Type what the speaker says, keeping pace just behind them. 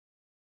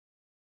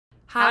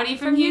Howdy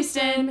from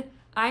Houston.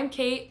 I'm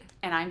Kate.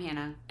 And I'm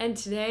Hannah. And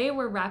today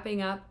we're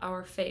wrapping up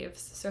our faves.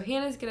 So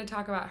Hannah's going to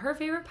talk about her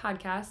favorite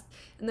podcast,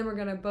 and then we're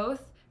going to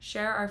both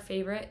share our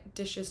favorite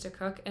dishes to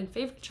cook and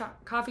favorite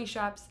coffee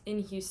shops in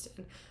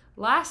Houston.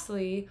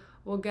 Lastly,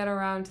 we'll get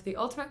around to the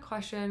ultimate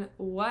question: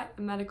 what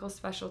medical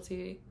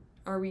specialty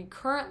are we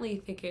currently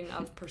thinking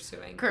of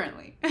pursuing?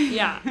 Currently.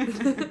 Yeah.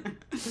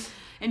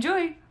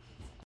 Enjoy.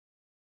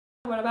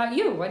 What about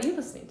you? What are you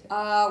listening to?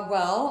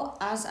 Well,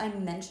 as I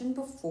mentioned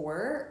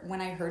before, when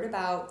I heard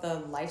about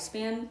the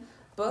Lifespan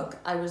book,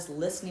 I was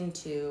listening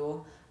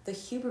to the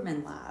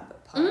Huberman Lab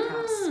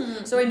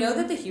podcast. So I know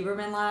that the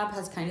Huberman Lab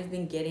has kind of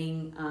been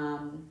getting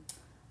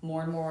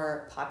more and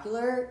more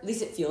popular. At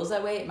least it feels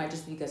that way. It might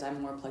just be because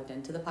I'm more plugged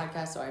into the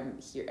podcast, so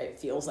I'm here. It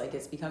feels like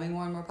it's becoming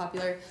more and more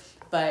popular.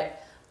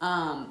 But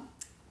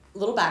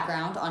little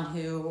background on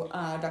who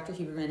Dr.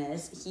 Huberman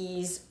is.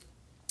 He's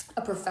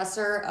a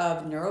professor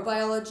of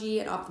neurobiology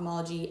and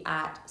ophthalmology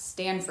at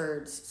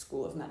Stanford's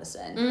School of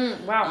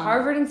Medicine. Wow,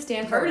 Harvard and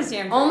Stanford. Harvard and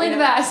Stanford. Only the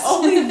best.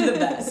 Only the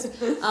best.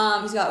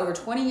 He's got over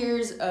 20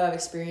 years of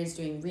experience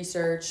doing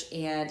research,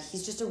 and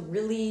he's just a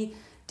really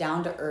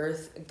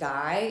down-to-earth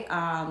guy.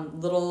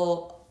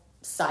 Little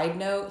side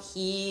note,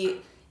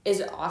 he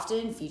is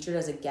often featured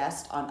as a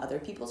guest on other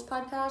people's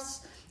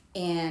podcasts.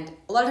 And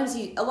a lot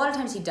of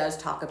times he does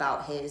talk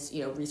about his,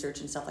 research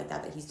and stuff like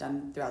that he's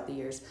done throughout the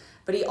years.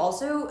 But he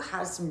also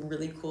has some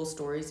really cool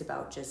stories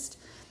about just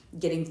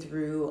getting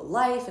through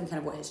life and kind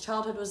of what his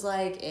childhood was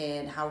like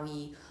and how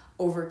he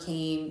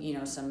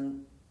overcame,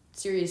 some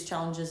serious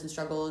challenges and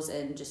struggles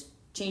and just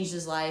changed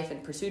his life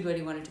and pursued what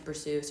he wanted to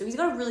pursue. So he's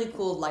got a really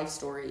cool life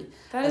story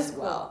as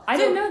well. I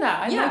didn't know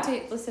that. I'd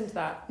like to listen to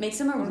that. Makes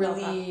him a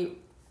really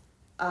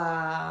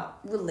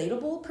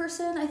relatable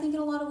person, I think, in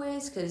a lot of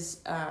ways,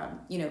 because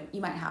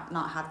you might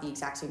not have the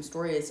exact same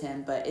story as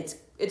him, but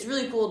it's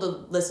really cool to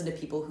listen to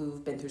people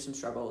who've been through some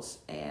struggles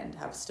and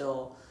have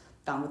still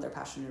found what they're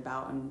passionate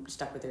about and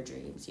stuck with their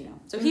dreams.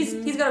 So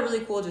he's got a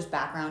really cool just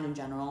background in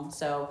general.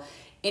 So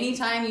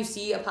anytime you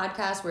see a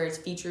podcast where it's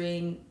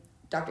featuring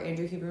Dr.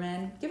 Andrew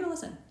Huberman, give it a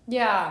listen.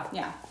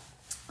 Yeah.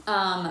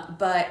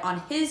 But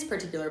on his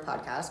particular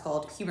podcast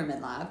called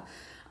Huberman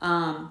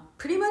Lab,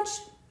 pretty much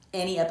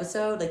any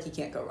episode, you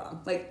can't go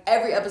wrong.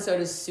 Every episode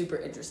is super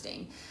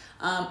interesting.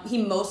 He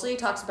mostly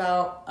talks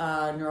about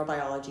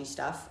neurobiology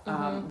stuff,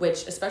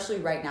 which, especially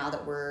right now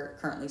that we're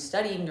currently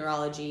studying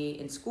neurology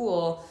in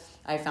school,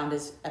 I found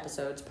his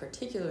episodes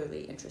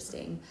particularly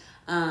interesting.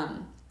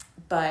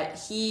 But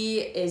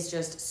he is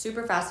just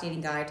super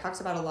fascinating guy,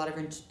 talks about a lot of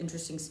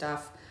interesting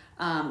stuff.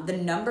 The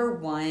number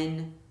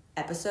one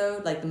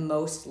episode, the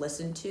most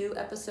listened to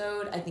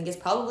episode, I think is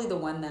probably the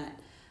one that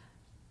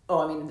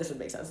this would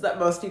make sense, that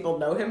most people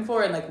know him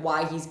for and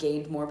why he's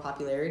gained more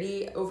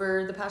popularity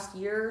over the past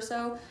year or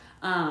so.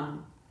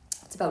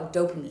 It's about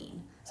dopamine.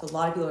 So a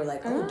lot of people are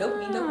like,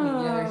 dopamine.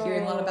 They're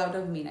hearing a lot about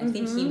dopamine. I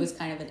think he was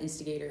kind of an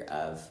instigator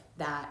of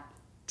that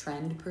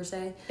trend, per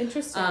se.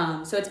 Interesting.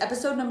 So it's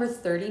episode number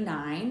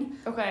 39.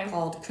 Okay.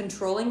 Called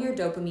Controlling Your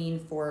Dopamine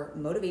for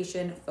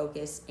Motivation,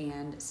 Focus,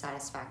 and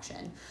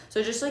Satisfaction.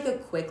 So just a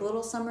quick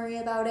little summary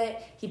about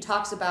it. He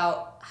talks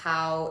about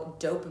how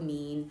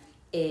dopamine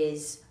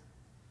is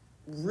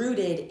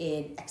rooted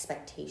in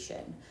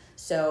expectation.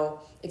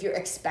 So if you're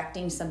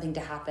expecting something to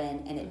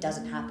happen and it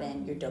doesn't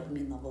happen, your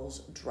dopamine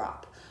levels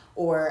drop.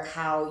 Or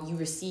how you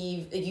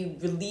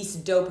release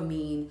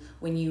dopamine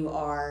when you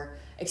are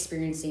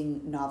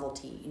experiencing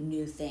novelty,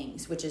 new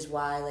things, which is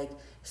why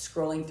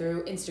scrolling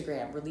through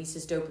Instagram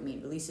releases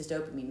dopamine,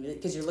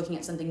 because you're looking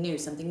at something new.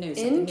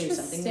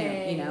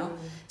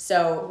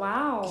 So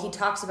wow. He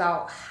talks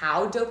about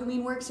how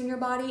dopamine works in your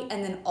body,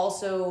 and then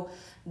also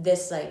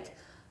this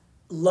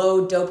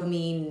low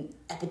dopamine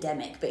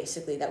epidemic,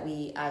 basically, that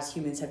we as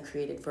humans have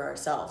created for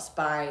ourselves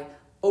by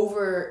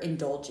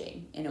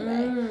overindulging in a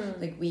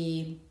way.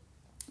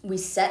 We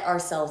set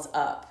ourselves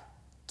up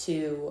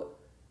to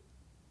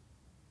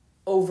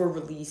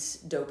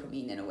over-release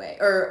dopamine in a way,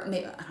 or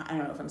maybe, I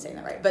don't know if I'm saying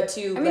that right, but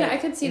I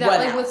could see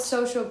that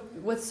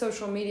with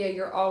social media,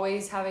 you're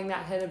always having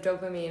that hit of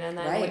dopamine, and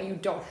then when you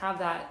don't have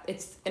that,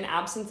 it's an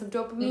absence of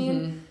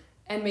dopamine,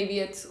 and maybe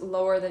it's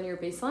lower than your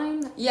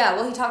baseline. Yeah,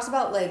 well, he talks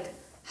about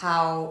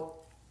how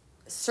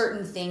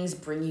certain things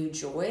bring you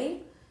joy,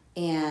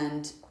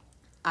 and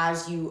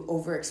as you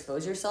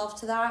overexpose yourself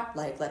to that,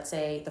 let's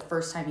say the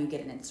first time you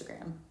get an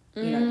Instagram,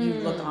 you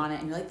look on it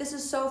and you're like, this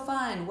is so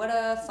fun, what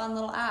a fun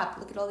little app,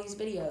 look at all these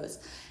videos,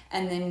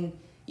 and then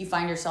you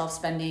find yourself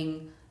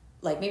spending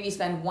maybe you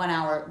spend 1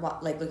 hour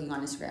looking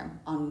on Instagram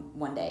on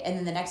one day, and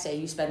then the next day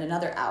you spend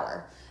another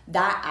hour.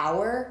 That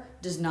hour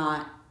does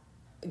not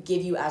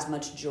give you as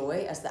much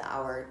joy as the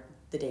hour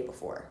the day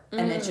before.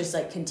 And it just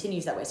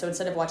continues that way. So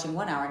instead of watching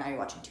 1 hour, now you're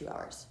watching 2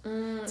 hours.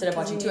 Instead of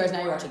watching 2 hours,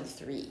 now you're watching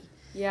 3.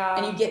 Yeah.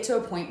 And you get to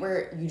a point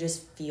where you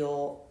just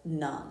feel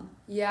numb.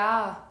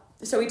 Yeah.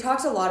 So he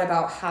talks a lot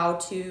about how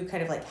to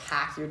kind of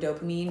hack your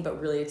dopamine,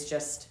 but really it's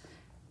just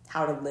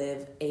how to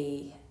live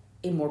a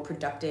more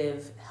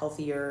productive,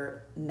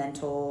 healthier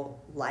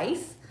mental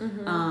life,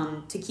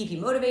 to keep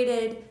you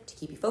motivated, to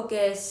keep you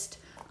focused,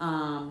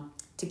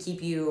 to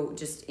keep you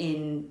just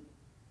in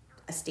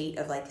a state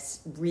of like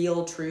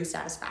real, true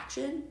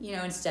satisfaction, you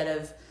know, instead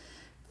of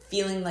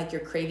feeling like you're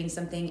craving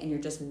something and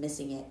you're just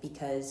missing it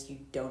because you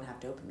don't have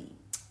dopamine.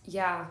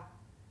 Yeah.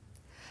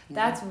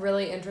 That's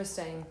really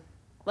interesting.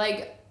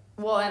 Like,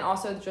 well, and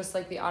also just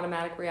like the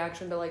automatic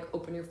reaction to like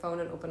open your phone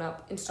and open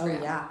up Instagram.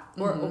 Oh, yeah.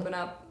 Or open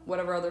up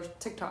whatever other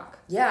TikTok.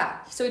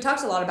 Yeah. So he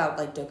talks a lot about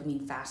like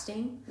dopamine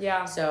fasting.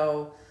 Yeah.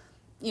 So,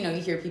 you know,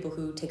 you hear people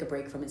who take a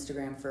break from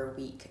Instagram for a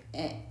week,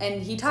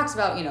 and he talks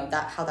about, you know,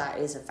 that how that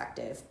is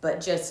effective, but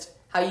just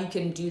how you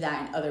can do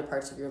that in other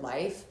parts of your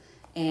life,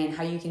 and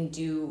how you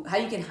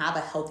can have a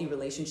healthy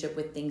relationship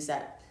with things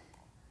that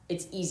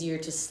it's easier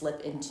to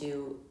slip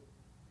into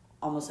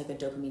almost like a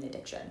dopamine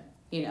addiction,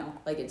 you know,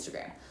 like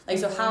Instagram. Like,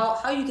 so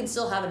how you can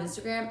still have an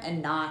Instagram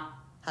and not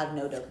have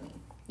no dopamine.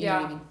 You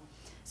know what I mean?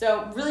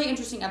 So really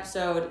interesting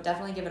episode.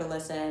 Definitely give it a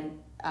listen.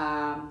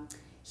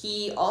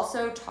 He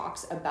also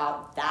talks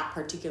about that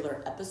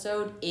particular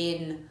episode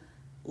in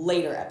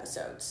later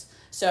episodes.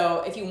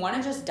 So if you want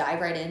to just dive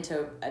right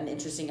into an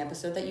interesting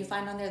episode that you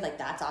find on there, like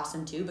that's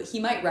awesome too. But he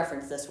might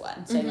reference this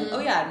one, saying like, "Oh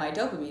yeah, my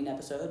dopamine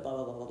episode, blah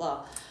blah blah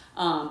blah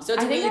blah." So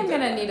it's I think really I'm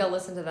gonna need to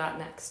listen to that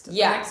next.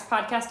 Yeah. The next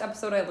podcast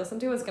episode I listen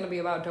to is gonna be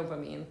about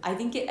dopamine. I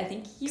think you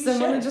Because should. I'm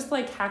gonna just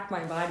like hack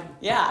my body.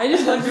 Yeah, I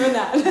just love doing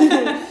that.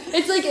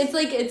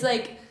 it's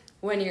like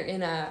when you're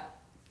in a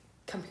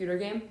computer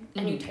game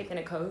and you type in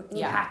a code and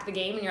you hack the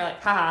game and you're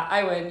like, haha,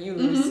 I win, you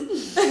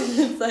lose.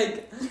 It's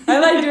like, I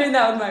like doing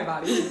that with my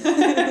body.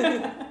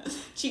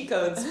 Cheat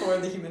codes for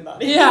the human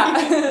body. Yeah.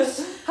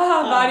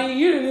 Haha, body,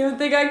 you didn't even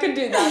think I could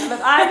do that,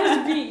 but I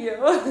just beat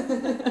you.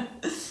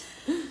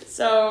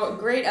 So,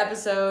 great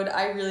episode.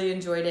 I really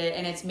enjoyed it,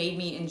 and it's made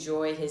me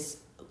enjoy his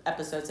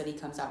episodes that he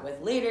comes out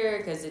with later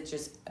because it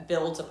just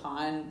builds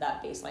upon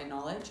that baseline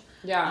knowledge.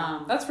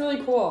 Yeah, that's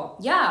really cool.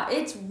 Yeah,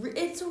 it's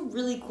a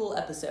really cool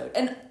episode,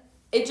 and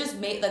it just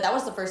made that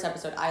was the first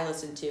episode I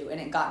listened to,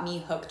 and it got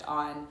me hooked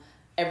on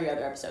every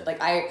other episode.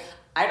 Like I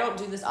don't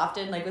do this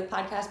often, like with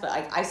podcasts, but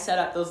I set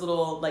up those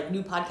little like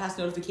new podcast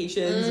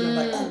notifications, and I'm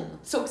like, oh,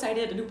 so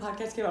excited! A new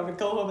podcast came out. I'm gonna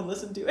go home and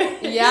listen to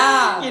it.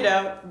 Yeah, you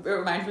know, it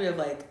reminds me of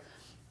like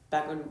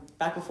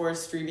back before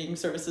streaming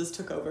services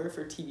took over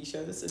for TV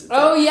shows. And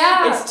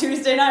it's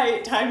Tuesday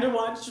night, time to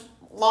watch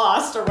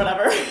Lost or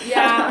whatever.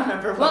 Yeah. I don't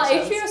remember well,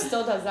 shows. HBO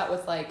still does that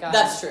with like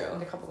that's true.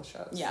 a couple of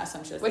shows. Yeah,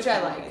 some shows which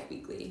I like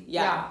weekly.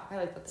 Yeah, I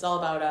like that. It's all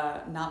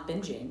about not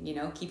binging, you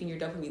know, keeping your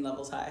dopamine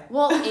levels high.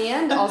 Well,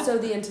 and also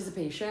the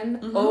anticipation.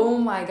 Oh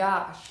my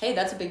gosh. Hey,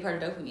 that's a big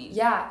part of dopamine.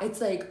 Yeah,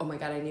 it's like, oh my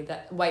god, I need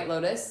that. White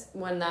Lotus,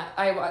 when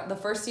the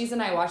first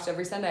season I watched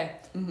every Sunday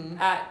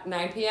at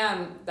 9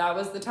 p.m. That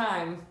was the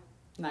time.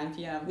 9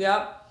 p.m.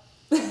 Yep.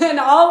 And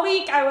all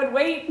week I would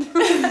wait for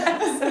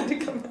that episode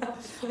to come out.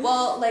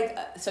 Well, like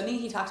something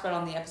he talks about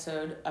on the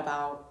episode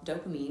about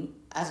dopamine,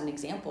 as an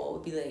example,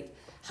 would be like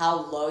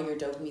how low your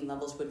dopamine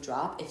levels would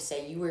drop if,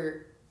 say, you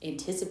were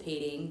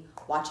anticipating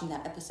watching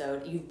that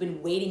episode. You've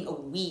been waiting a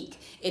week.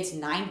 It's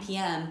 9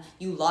 p.m.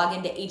 You log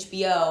into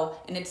HBO,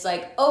 and it's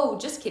like, oh,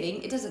 just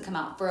kidding. It doesn't come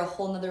out for a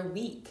whole nother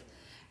week.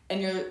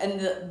 And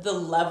the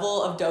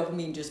level of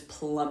dopamine just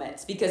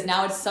plummets because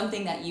now it's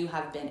something that you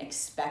have been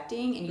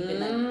expecting, and you've been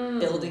like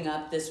building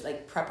up this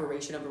like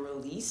preparation of a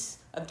release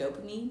of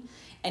dopamine,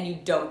 and you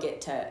don't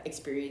get to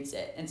experience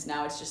it, and so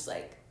now it's just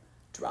like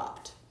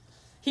dropped.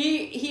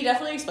 He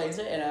definitely explains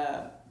it in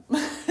a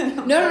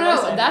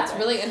no, that's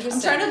really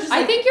interesting. I'm trying to just,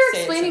 I think you're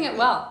explaining it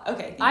well.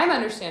 Okay, I'm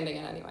understanding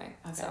it anyway.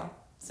 Okay. So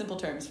simple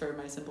terms for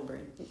my simple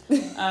brain.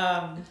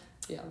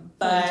 Yeah.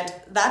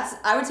 But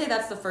I would say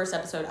that's the first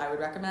episode I would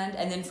recommend.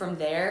 And then from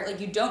there, like,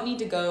 you don't need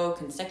to go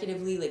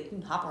consecutively, like, you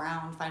can hop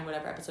around, find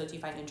whatever episodes you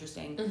find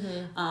interesting.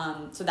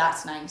 So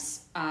that's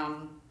nice.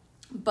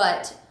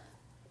 But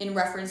in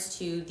reference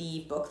to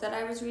the book that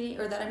I'm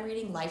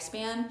reading,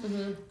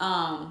 Lifespan,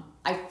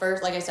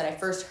 I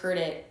first heard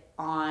it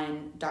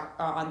on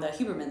the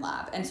Huberman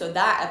Lab. And so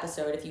that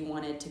episode, if you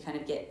wanted to kind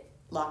of get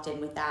locked in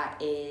with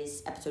that,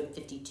 is episode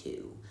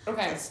 52.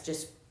 Okay. So it's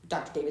just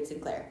Dr. David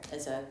Sinclair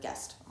as a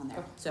guest on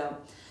there. So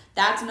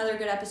that's another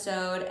good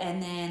episode. And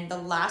then the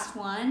last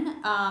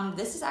one,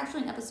 this is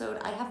actually an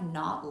episode I have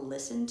not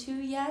listened to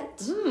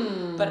yet,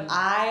 but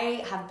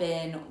I have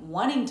been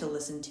wanting to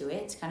listen to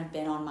it. It's kind of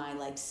been on my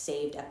like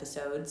saved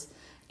episodes,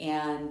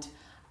 and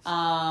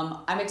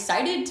I'm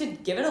excited to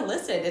give it a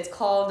listen. It's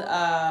called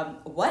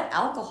What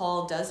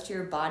Alcohol Does to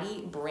Your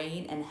Body,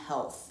 Brain, and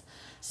Health.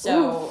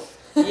 So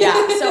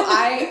yeah, so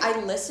I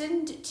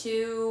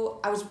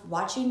was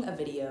watching a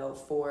video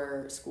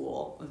for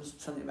school. It was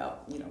something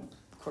about, you know,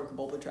 cork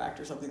bulbar tract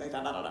or something like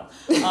that, I don't know,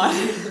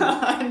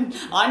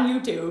 on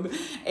YouTube.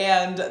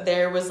 And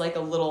there was like a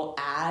little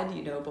ad,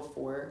 you know,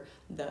 before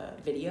the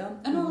video.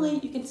 And normally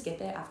you can skip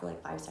it after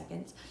like 5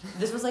 seconds.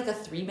 This was like a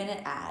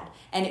 3-minute ad.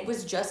 And it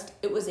was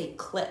a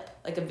clip,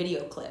 like a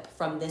video clip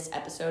from this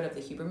episode of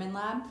the Huberman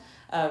Lab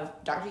of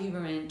Dr.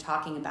 Huberman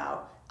talking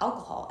about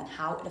alcohol and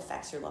how it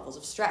affects your levels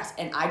of stress.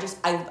 And I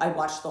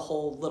watched the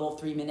whole little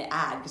 3-minute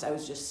ad because I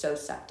was just so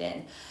sucked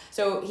in.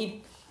 So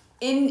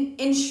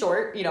in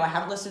short, I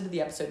haven't listened to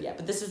the episode yet,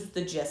 but this is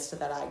the gist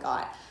that I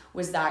got,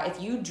 was that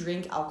if you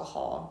drink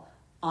alcohol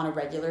on a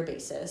regular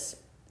basis,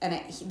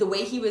 and the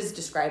way he was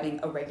describing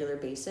a regular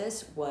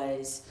basis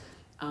was,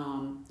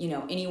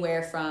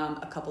 anywhere from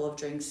a couple of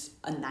drinks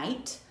a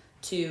night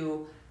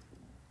to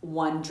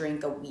one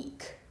drink a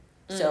week.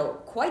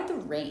 So quite the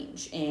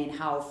range in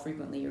how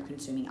frequently you're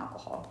consuming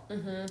alcohol,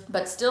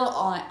 but still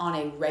on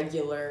a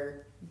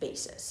regular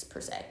basis per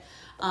se.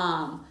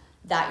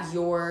 That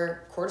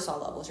your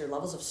cortisol levels, your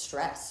levels of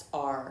stress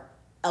are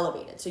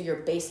elevated. So your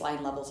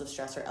baseline levels of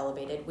stress are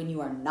elevated when you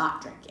are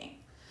not drinking.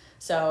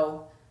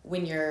 So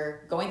when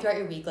you're going throughout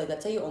your week, like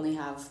let's say you only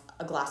have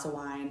a glass of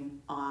wine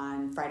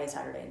on Friday,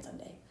 Saturday, and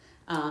Sunday,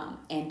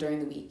 and during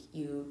the week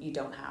you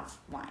don't have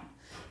wine.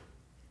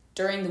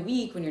 During the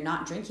week when you're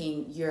not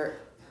drinking, your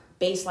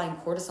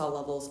baseline cortisol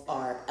levels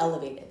are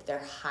elevated.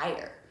 They're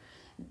higher.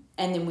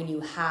 And then when you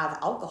have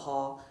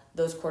alcohol,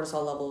 those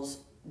cortisol levels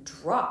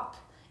drop.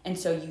 And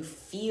so you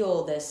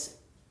feel this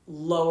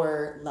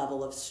lower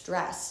level of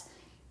stress,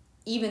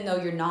 even though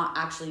you're not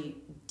actually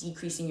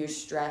decreasing your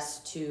stress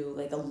to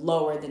like a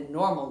lower than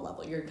normal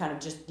level. You're kind of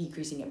just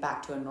decreasing it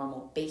back to a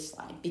normal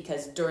baseline,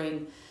 because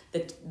during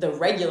the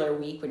regular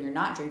week when you're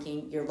not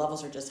drinking, your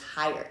levels are just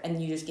higher,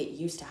 and you just get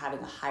used to having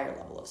a higher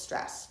level of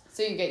stress.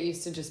 So you get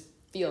used to just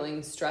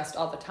feeling stressed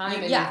all the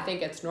time, and you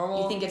think it's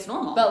normal. You think it's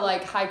normal. But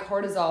like high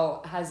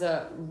cortisol has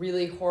a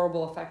really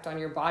horrible effect on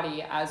your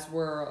body, as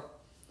we're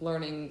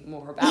learning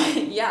more about.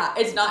 Yeah,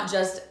 it's not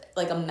just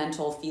like a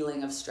mental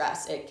feeling of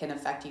stress. It can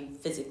affect you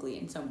physically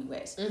in so many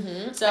ways. So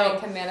and it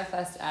can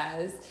manifest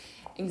as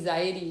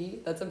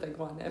anxiety. That's a big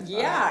one. If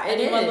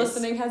anyone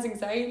listening has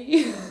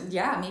anxiety.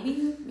 Yeah,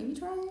 maybe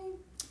try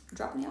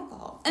dropping the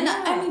alcohol. And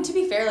I mean, to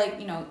be fair, like,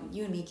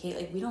 you and me, Kate,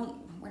 like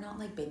we're not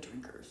like big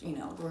drinkers,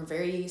 we're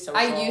very social.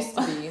 I used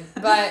to be,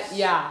 but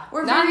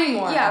we're not very,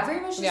 anymore. Yeah,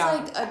 very much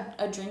just like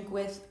a drink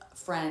with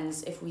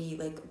friends if we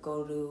like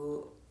go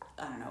to,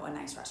 I don't know, a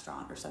nice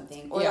restaurant or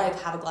something, or like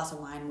have a glass of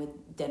wine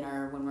with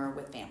dinner when we're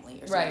with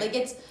family or something.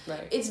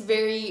 Like it's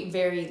very,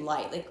 very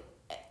light. Like,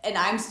 and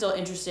I'm still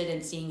interested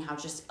in seeing how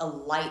just a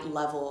light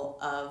level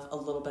of a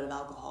little bit of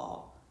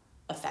alcohol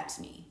affects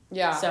me.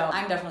 Yeah. So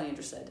I'm definitely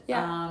interested.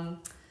 Yeah.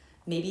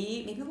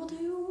 Maybe we'll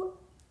do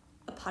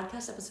a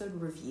podcast episode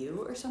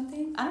review or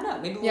something. I don't know.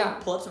 Maybe we'll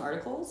pull up some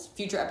articles.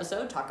 Future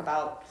episode, talk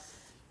about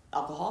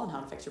alcohol and how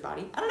it affects your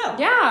body. I don't know.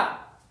 Yeah.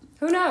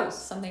 Who knows?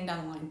 Something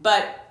down the line.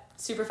 But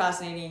super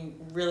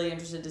fascinating. Really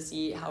interested to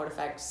see how it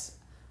affects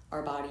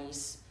our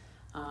bodies.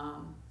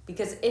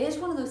 Because it is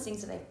one of those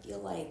things that I feel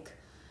like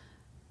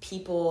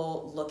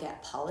people look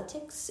at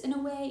politics in a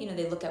way.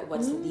 They look at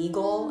what's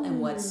legal and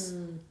what's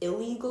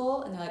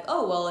illegal, and they're like,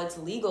 oh, well, it's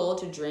legal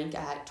to drink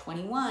at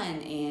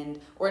 21,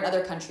 or in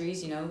other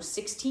countries,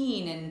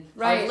 16, and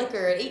hard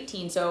liquor at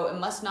 18, so it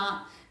must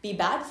not be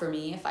bad for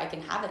me if I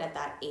can have it at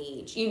that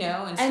age,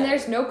 And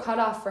there's no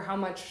cutoff for how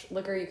much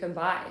liquor you can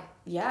buy.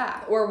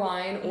 Yeah. Or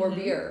wine or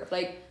beer.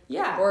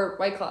 Or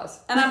White Claws.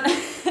 And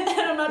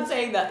I'm not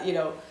saying that,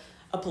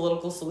 a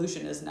political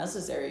solution is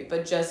necessary,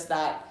 but just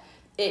that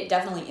it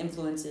definitely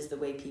influences the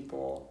way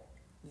people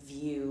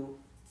view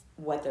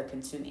what they're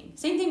consuming.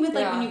 Same thing with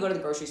when you go to the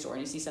grocery store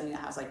and you see something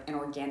that has like an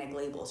organic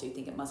label, so you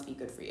think it must be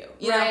good for you.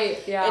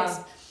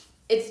 Yeah.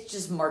 It's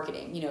just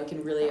marketing. It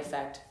can really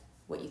affect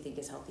what you think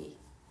is healthy.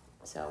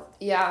 So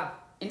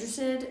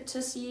interested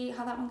to see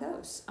how that one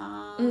goes.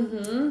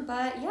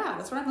 But yeah,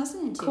 that's what I'm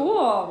listening to.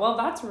 Cool. Well,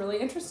 that's really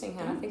interesting,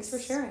 Hannah. Thanks for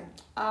sharing.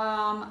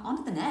 On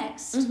to the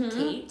next,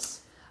 Kate.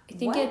 I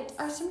think what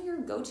are some of your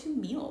go-to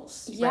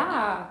meals?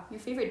 Right, your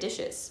favorite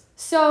dishes.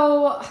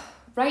 So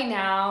right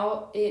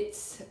now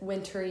it's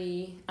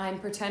wintry. I'm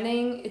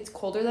pretending it's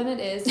colder than it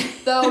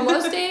is. Though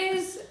most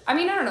days, I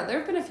don't know. There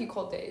have been a few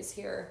cold days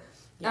here.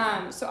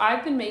 Yeah. So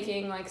I've been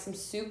making like some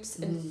soups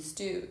and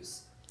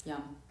stews. Yeah.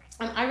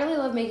 And I really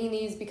love making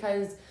these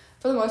because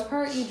for the most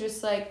part, you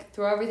just like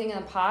throw everything in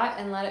a pot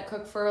and let it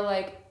cook for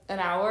like an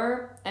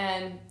hour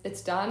and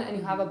it's done. And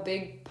you have a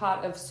big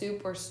pot of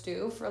soup or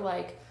stew for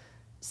like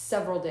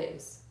several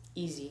days.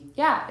 Easy.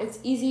 Yeah, it's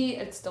easy.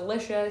 It's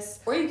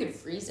delicious. Or you could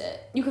freeze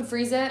it. You could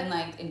freeze it and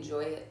like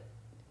enjoy it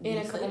in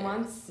a couple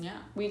months. Yeah,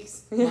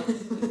 weeks.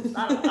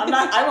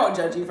 I won't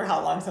judge you for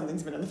how long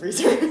something's been in the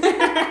freezer.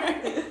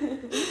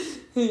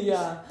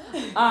 Yeah.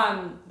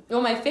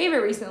 Well, my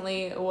favorite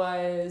recently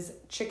was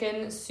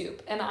chicken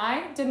soup, and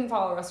I didn't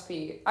follow a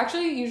recipe.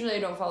 Actually, usually I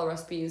don't follow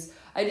recipes.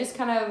 I just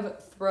kind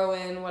of throw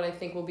in what I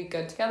think will be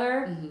good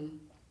together.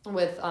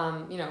 With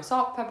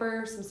salt,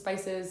 pepper, some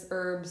spices,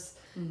 herbs,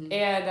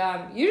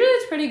 and usually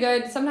it's pretty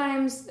good.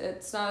 Sometimes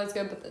it's not as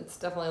good, but it's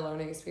definitely a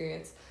learning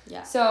experience.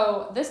 Yeah.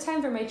 So this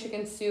time for my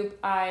chicken soup,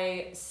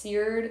 I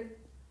seared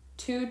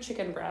 2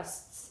 chicken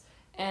breasts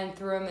and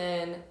threw them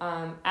in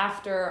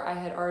after I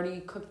had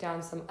already cooked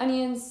down some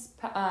onions,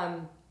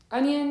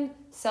 onion,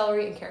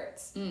 celery, and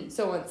carrots.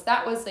 So once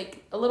that was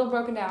like a little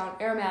broken down,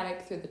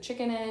 aromatic, threw the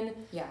chicken in.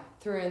 Yeah.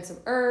 Threw in some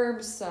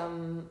herbs,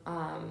 some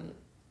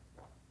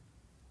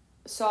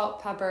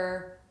salt,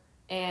 pepper,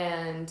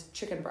 and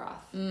chicken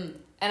broth. And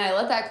I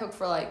let that cook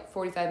for like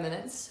 45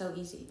 minutes. So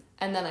easy.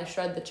 And then I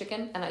shred the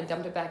chicken and I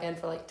dumped it back in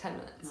for like 10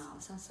 minutes. Wow,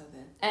 that sounds so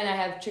good. And I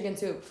have chicken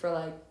soup for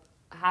like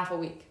half a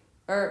week.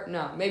 Or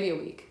no, maybe a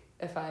week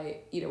if I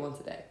eat it once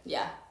a day.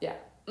 Yeah. Yeah.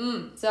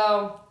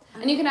 So,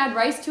 and you can add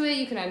rice to it.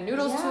 You can add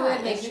noodles to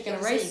it. Make chicken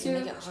rice soup.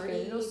 Make it hearty,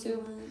 chicken noodle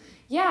soup.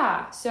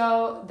 Yeah.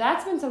 So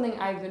that's been something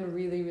I've been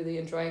really, really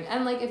enjoying.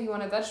 And like if you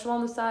want a vegetable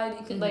on the side,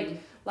 you could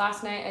like,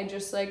 last night I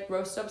just like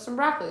roasted up some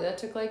broccoli. That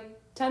took like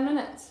 10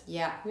 minutes.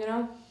 Yeah. You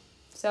know?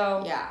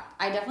 So. Yeah.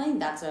 I definitely think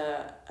that's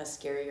a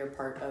scarier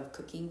part of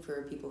cooking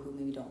for people who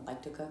maybe don't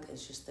like to cook.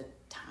 It's just the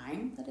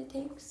time that it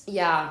takes.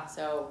 Yeah.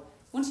 So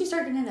once you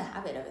start getting in the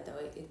habit of it though,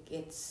 it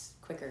gets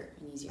quicker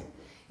and easier.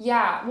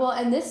 Yeah, well,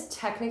 and this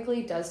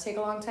technically does take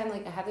a long time.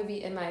 Like, I have to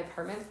be in my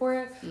apartment for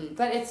it.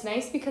 But it's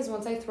nice because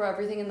once I throw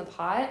everything in the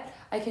pot,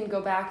 I can go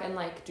back and,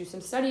 like, do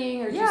some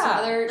studying or do some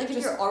other... Like,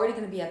 if you're already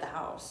going to be at the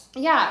house.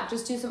 Yeah,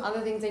 just do some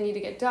other things I need to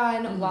get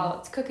done while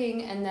it's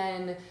cooking. And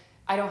then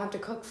I don't have to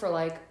cook for,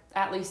 like,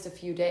 at least a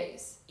few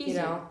days. Easy. You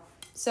know?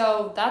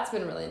 So that's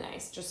been really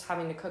nice, just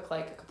having to cook,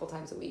 like, a couple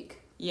times a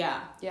week.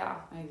 Yeah. Yeah.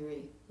 I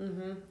agree.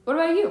 What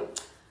about you?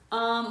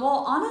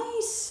 Well, on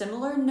a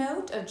similar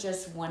note of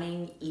just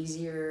wanting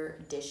easier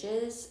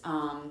dishes,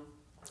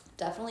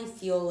 definitely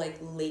feel like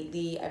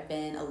lately I've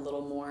been a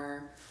little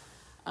more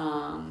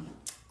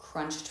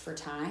crunched for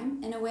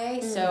time in a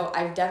way. So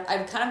I've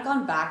kind of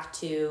gone back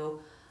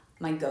to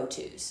my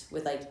go-tos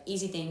with like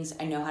easy things.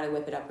 I know how to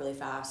whip it up really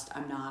fast.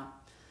 I'm not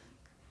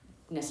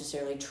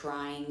necessarily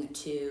trying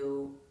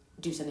to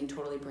do something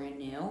totally brand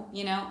new,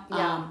 you know?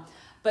 Yeah.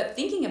 But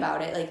thinking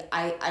about it, like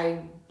I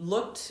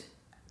looked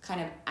kind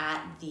of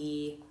at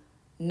the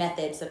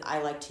methods that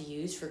I like to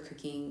use for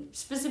cooking,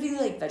 specifically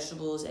like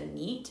vegetables and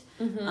meat.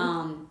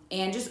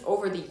 And just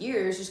over the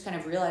years, just kind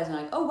of realizing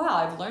like, oh wow,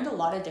 I've learned a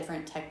lot of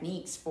different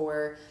techniques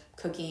for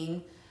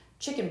cooking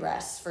chicken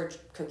breasts, for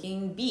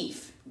cooking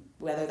beef,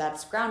 whether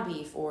that's ground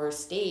beef or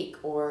steak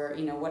or,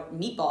 you know, what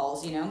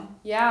meatballs, you know?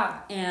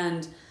 Yeah.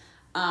 And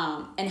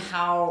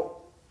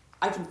how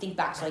I can think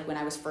back to like when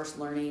I was first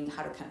learning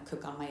how to kind of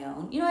cook on my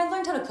own. You know, I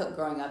learned how to cook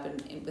growing up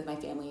and with my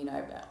family. You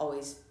know,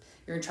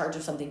 you're in charge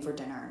of something for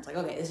dinner. It's like,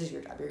 okay, this is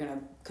your job. You're going to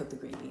cook the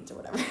green beans or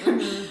whatever.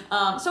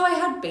 So I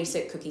had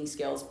basic cooking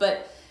skills,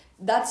 but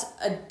that's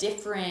a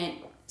different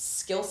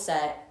skill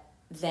set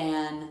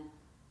than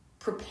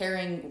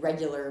preparing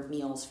regular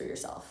meals for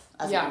yourself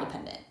as an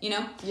independent, you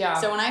know? Yeah.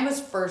 So when I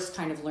was first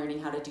kind of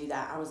learning how to do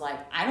that, I was like,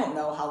 I don't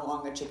know how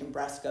long a chicken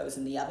breast goes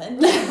in the oven.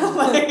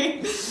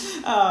 Like,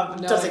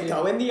 does it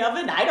go in the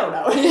oven? I don't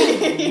know.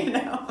 You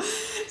know?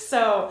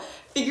 So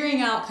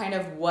figuring out kind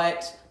of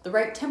what the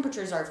right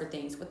temperatures are for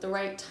things, what the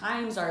right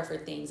times are for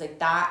things, like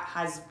that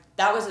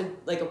was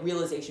a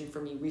realization for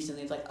me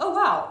recently. It's like, oh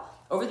wow,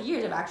 over the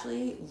years I've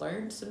actually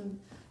learned some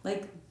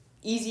like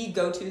easy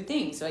go-to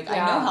things. So like I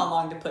know how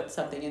long to put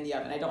something in the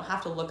oven. I don't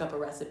have to look up a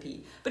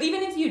recipe. But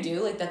even if you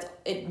do, like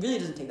it really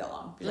doesn't take that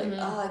long. You're like,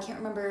 oh, I can't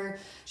remember.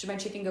 Should my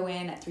chicken go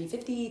in at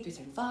 350,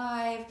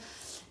 375?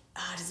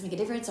 Does it make a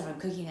difference if I'm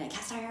cooking in a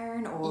cast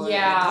iron or in a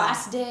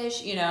glass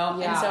dish, you know?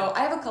 And so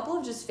I have a couple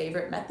of just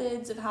favorite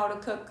methods of how to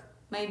cook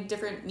my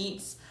different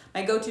meats.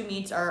 My go-to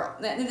meats are,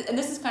 and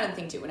this is kind of the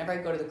thing too, whenever I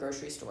go to the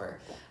grocery store,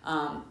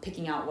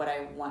 picking out what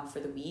I want for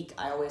the week,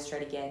 I always try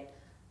to get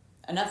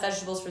enough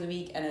vegetables for the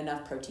week and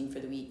enough protein for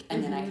the week.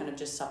 And then I kind of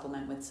just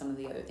supplement with some of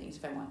the other things.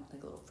 If I want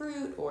like a little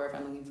fruit or if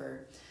I'm looking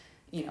for,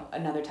 you know,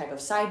 another type of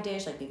side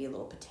dish, like maybe a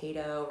little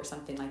potato or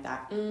something like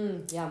that.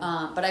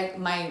 But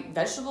my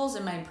vegetables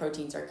and my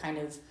proteins are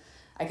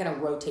I kind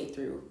of rotate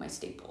through my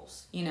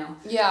staples, you know?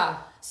 Yeah.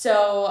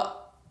 So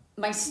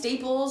my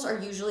staples are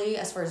usually,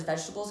 as far as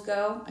vegetables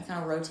go, I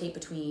kind of rotate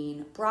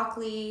between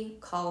broccoli,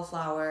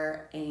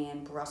 cauliflower,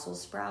 and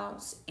Brussels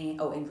sprouts, and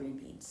green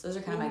beans. Those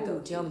are kind of my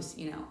go-tos,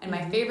 you know. And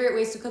my favorite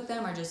ways to cook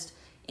them are just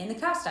in the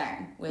cast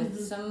iron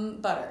with some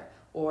butter,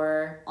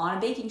 or on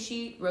a baking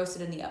sheet,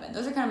 roasted in the oven.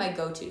 Those are kind of my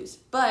go-tos.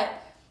 But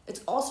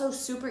it's also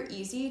super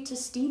easy to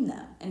steam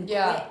them and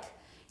quick.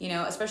 You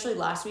know, especially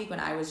last week when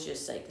I was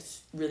just like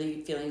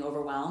really feeling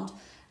overwhelmed.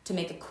 To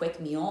make a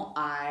quick meal,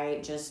 I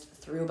just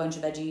threw a bunch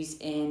of veggies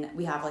in.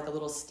 We have like a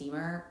little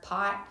steamer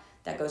pot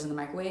that goes in the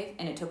microwave,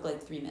 and it took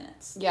like 3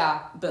 minutes.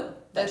 Yeah. Boom.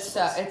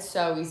 It's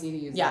so easy to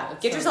use. Yeah.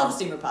 Get yourself a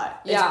steamer pot.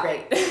 Yeah.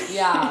 It's great.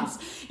 Yeah.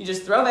 You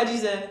just throw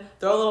veggies in,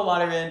 throw a little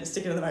water in,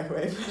 stick it in the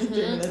microwave. 3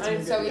 minutes. And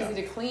it's so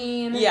easy to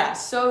clean. Yeah,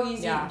 so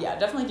easy. Yeah.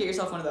 Definitely get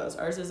yourself one of those.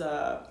 Ours is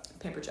a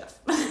Pampered Chef.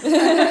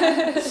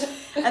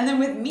 And then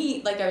with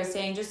meat, like I was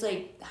saying, just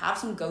like have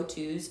some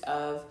go-tos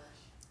of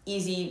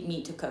easy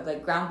meat to cook,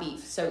 like ground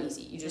beef, so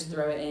easy. You just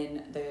throw it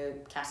in the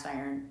cast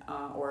iron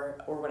or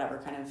whatever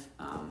kind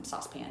of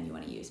saucepan you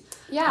want to use.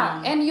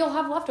 Yeah, and you'll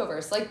have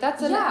leftovers. Like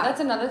that's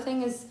another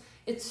thing is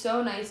it's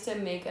so nice to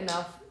make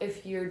enough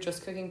if you're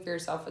just cooking for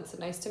yourself. It's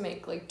nice to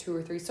make like 2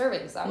 or 3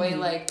 servings. That way,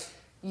 like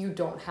you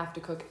don't have to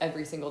cook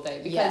every single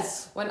day.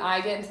 Because when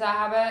I get into the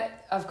habit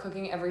of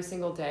cooking every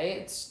single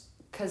day, it's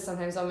because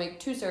sometimes I'll make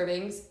 2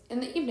 servings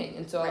in the evening,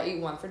 and so I'll eat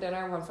one for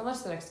dinner, one for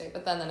lunch the next day.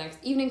 But then the next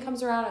evening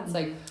comes around, it's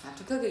like I have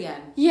to cook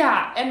again.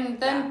 Yeah, and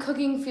then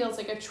cooking feels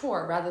like a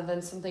chore rather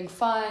than something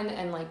fun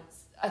and like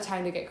a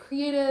time to get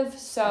creative.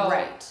 So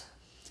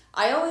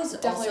I always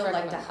also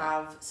like to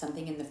have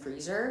something in the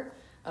freezer.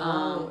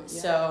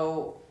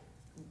 So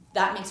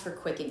that makes for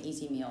quick and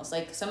easy meals.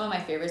 Like some of my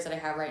favorites that I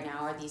have right now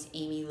are these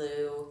Amy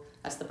Lou,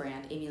 that's the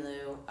brand, Amy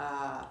Lou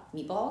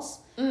meatballs,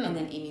 and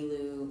then Amy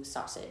Lou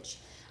sausage.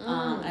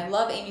 I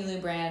love Amy Lou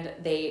brand.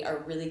 They are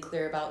really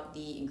clear about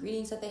the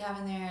ingredients that they have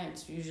in there.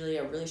 It's usually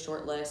a really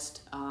short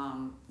list.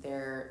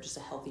 They're just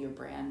a healthier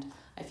brand,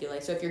 I feel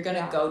like. So if you're going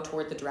to go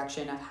toward the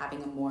direction of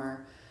having a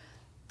more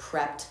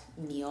prepped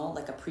meal,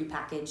 like a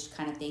prepackaged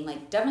kind of thing,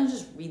 like definitely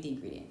just read the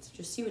ingredients.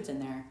 Just see what's in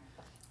there.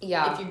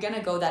 Yeah. If you're going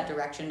to go that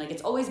direction, like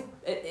it's always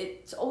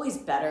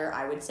better,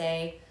 I would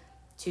say,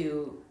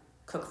 to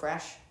cook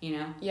fresh, you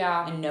know?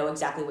 Yeah. And know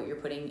exactly what you're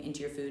putting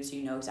into your food so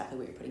you know exactly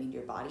what you're putting into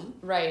your body.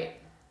 Right.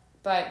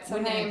 But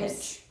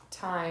sometimes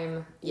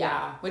time,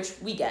 which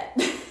we get.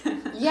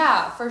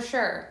 Yeah, for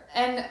sure.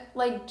 And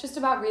like just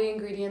about reading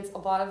ingredients, a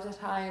lot of the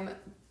time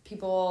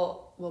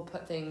people will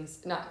put things,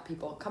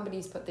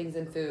 companies put things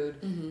in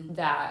food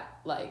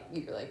that like,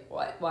 you're like,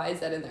 what? Why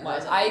is that in there?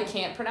 I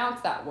can't pronounce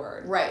that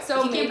word. Right.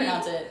 So if you can't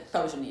pronounce it,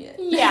 probably shouldn't eat it.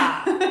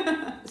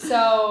 Yeah.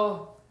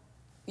 So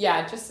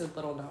yeah, just a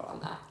little note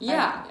on that.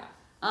 Yeah.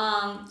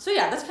 So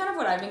yeah, that's kind of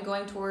what I've been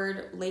going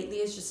toward lately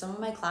is just some of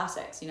my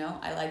classics, you know?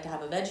 I like to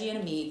have a veggie and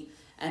a meat,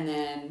 and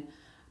then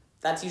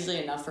that's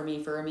usually enough for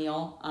me for a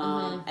meal.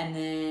 And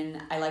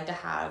then I like to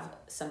have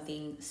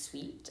something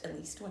sweet at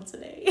least once a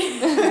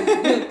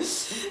day.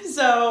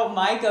 So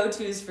my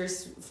go-tos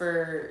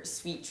for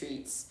sweet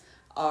treats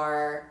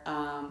are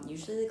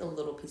usually like a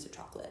little piece of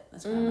chocolate.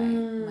 That's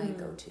kind of my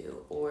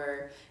go-to.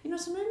 Or, you know,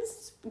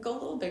 sometimes go a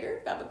little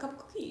bigger, have a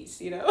couple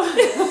cookies, you know?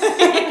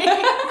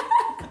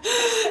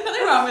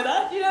 Nothing wrong with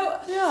that, you know?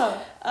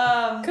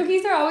 Yeah.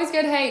 Cookies are always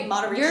good. Hey,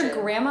 moderation. Your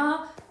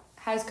grandma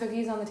has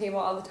cookies on the table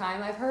all the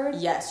time, I've heard.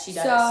 Yes, she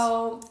does.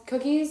 So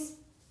cookies,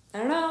 I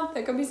don't know,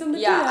 that could be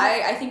something. Yeah,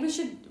 I think we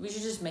should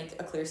just make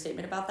a clear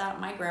statement about that.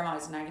 My grandma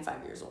is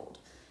 95 years old.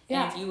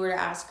 Yeah. And if you were to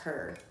ask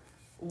her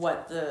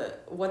what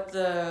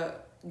the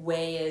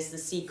way is, the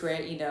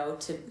secret, you know,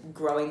 to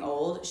growing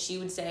old, she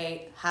would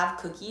say have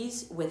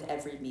cookies with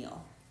every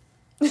meal.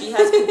 She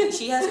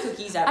has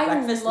cookies at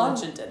breakfast,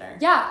 lunch, and dinner.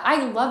 Yeah,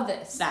 I love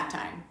this. Snack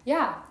time.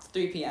 Yeah.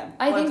 3 p.m.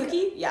 I Want think, a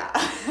cookie? Yeah.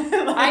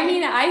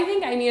 I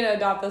think I need to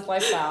adopt this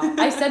lifestyle.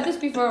 I said this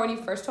before when you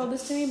first told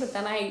this to me, but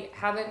then I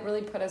haven't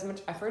really put as much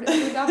effort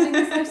into adopting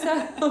this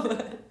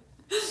lifestyle.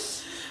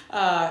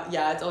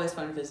 Yeah, it's always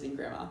fun visiting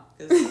grandma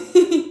because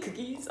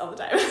cookies all the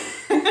time.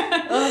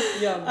 Oh,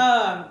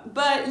 yum.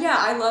 But yeah,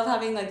 I love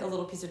having like a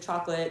little piece of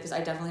chocolate because I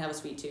definitely have a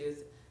sweet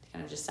tooth to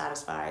kind of just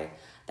satisfy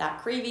that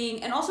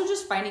craving, and also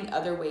just finding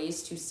other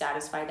ways to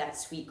satisfy that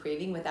sweet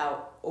craving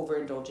without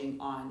overindulging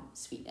on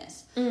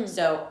sweetness.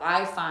 So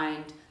I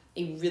find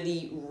a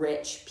really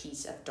rich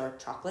piece of dark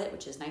chocolate,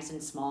 which is nice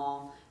and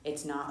small.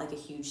 It's not like a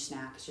huge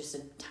snack. It's just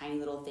a tiny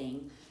little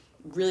thing.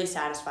 Really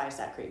satisfies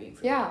that craving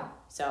for me.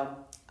 So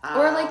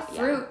or like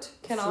fruit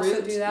can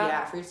also do that.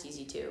 Yeah, fruit's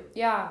easy too.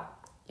 Yeah.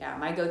 Yeah,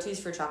 my go-tos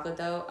for chocolate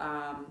though,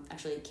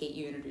 actually Kate,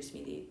 you introduced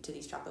me to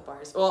these chocolate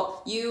bars.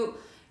 Well,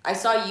 I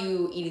saw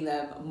you eating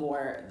them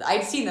more.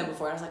 I'd seen them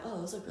before and I was like, oh,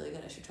 those look really good.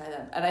 I should try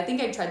them. And I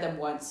think I tried them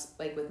once,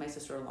 like with my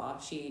sister-in-law.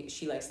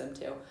 She likes them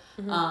too.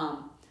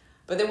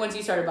 But then once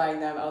you started buying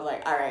them, I was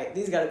like, all right,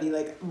 these got to be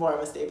like more of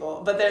a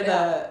staple. But they're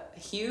the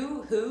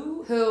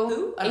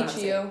Who?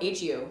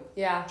 H-U.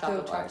 Yeah,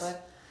 chocolate bars.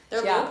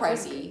 They're a little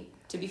pricey,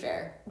 to be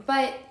fair.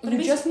 But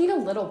you just need a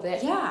little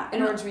bit in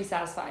order to be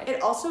satisfied.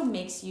 It also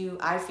makes you,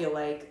 I feel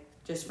like,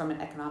 just from an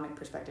economic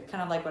perspective,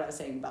 kind of like what I was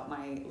saying about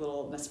my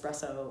little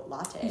Nespresso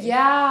latte.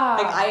 Yeah.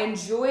 Like, I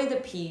enjoy the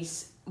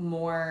piece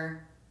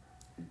more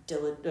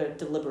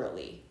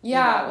deliberately.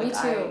 Yeah, you know?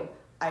 Like, me too.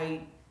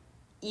 I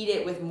eat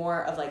it with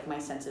more of, like, my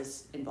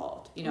senses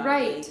involved. You know,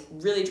 right.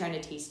 I'm really trying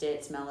to taste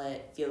it, smell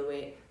it, feel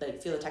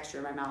the texture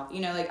in my mouth.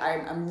 You know, like,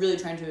 I'm really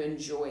trying to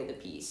enjoy the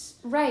piece.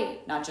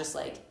 Right. Not just,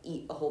 like,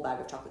 eat a whole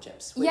bag of chocolate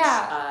chips, which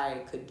yeah.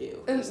 I could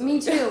do.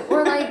 Me too.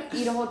 Or, like,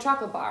 eat a whole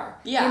chocolate bar.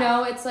 Yeah. You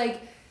know, it's like,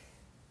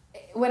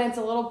 when it's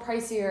a little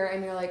pricier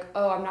and you're like,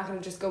 oh, I'm not going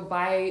to just go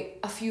buy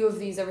a few of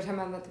these every time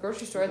I'm at the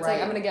grocery store. It's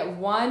like, I'm going to get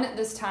one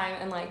this time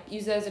and, like,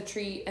 use it as a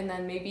treat, and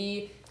then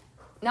maybe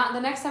not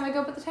the next time I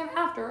go, but the time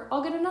after,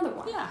 I'll get another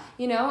one. Yeah.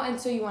 You know? And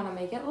so you want to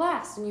make it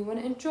last, and you want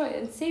to enjoy it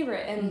and savor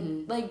it.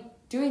 And, like,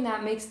 doing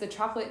that makes the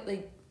chocolate,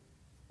 like,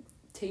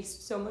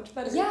 taste so much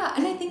better. Yeah,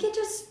 and I think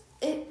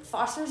it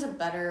fosters a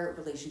better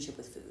relationship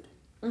with food.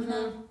 You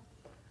know?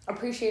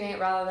 Appreciating it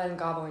rather than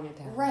gobbling it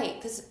down. Right,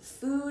 because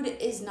food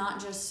is not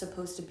just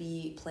supposed to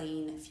be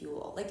plain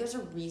fuel. Like, there's a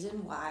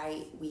reason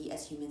why we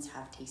as humans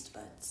have taste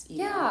buds.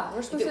 You know?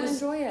 We're supposed to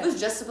enjoy it. If it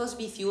was just supposed to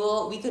be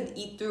fuel, we could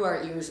eat through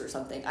our ears or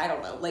something. I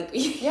don't know. Like,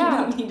 you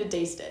don't need to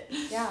taste it.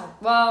 Yeah.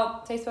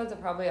 Well, taste buds are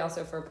probably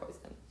also for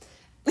poison.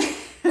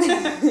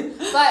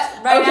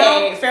 But right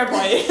now, fair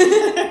point.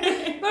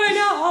 but right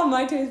now, all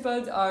my taste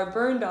buds are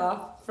burned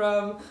off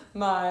from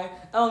my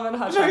Element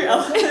hot chocolate.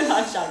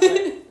 Hot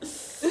chocolate.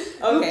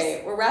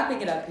 Okay, we're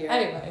wrapping it up here.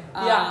 Anyway,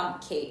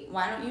 Kate,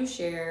 why don't you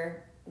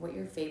share what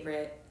your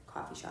favorite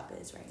coffee shop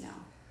is right now?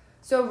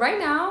 So right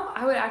now,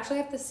 I would actually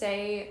have to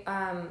say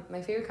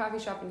my favorite coffee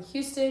shop in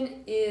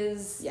Houston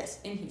is...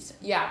 Yes, in Houston.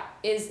 Yeah,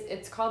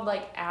 it's called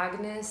like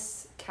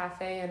Agnes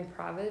Cafe and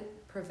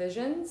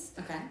Provisions.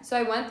 Okay. So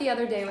I went the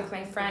other day with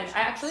my friend.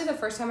 The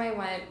first time I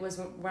went was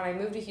when I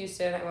moved to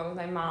Houston. I went with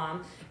my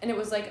mom, and it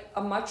was like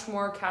a much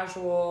more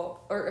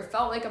casual, or it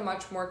felt like a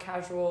much more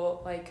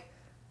casual, like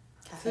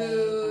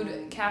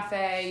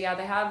cafe. Yeah,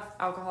 they have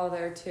alcohol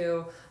there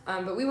too.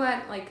 But we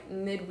went like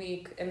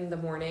midweek in the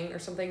morning or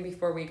something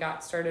before we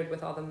got started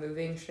with all the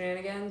moving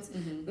shenanigans.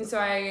 Mm-hmm. And so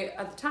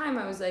at the time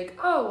I was like,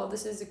 oh, well,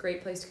 this is a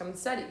great place to come and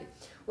study.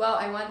 Well,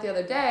 I went the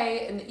other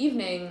day in the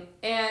evening,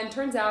 and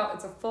turns out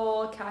it's a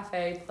full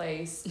cafe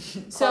place.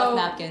 Cloth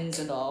napkins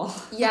and all.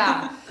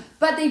 Yeah,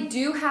 but they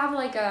do have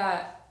like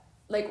a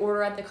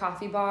order at the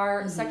coffee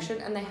bar section,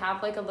 and they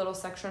have like a little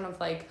section of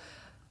like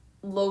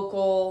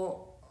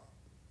local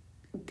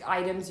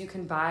items you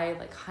can buy,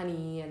 like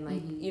honey and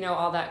like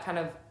all that kind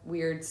of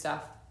weird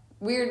stuff.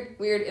 Weird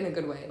in a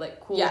good way,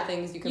 like cool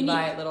things you can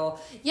buy at little.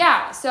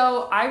 Yeah,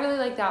 so I really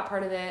like that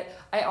part of it.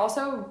 I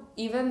also,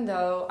 even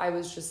though I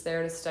was just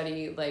there to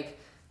study, like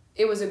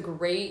it was a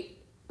great,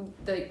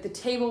 the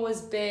table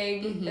was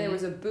big, there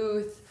was a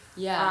booth.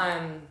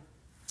 Yeah.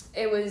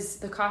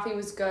 The coffee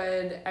was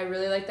good. I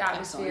really liked the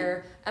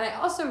atmosphere. Excellent. And I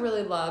also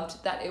really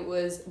loved that it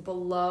was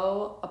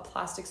below a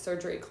plastic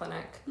surgery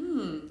clinic.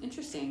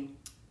 Interesting.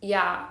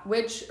 Yeah,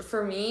 which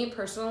for me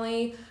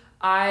personally,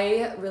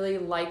 I really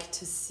like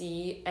to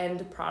see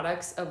end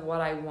products of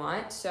what I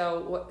want.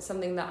 So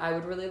something that I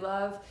would really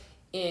love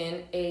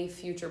in a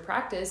future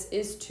practice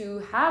is to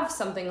have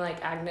something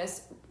like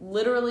Agnes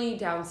literally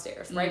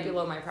downstairs, right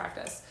below my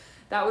practice.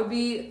 That would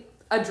be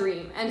a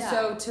dream. And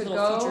so to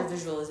go future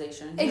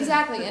visualization.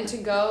 Exactly. And to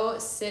go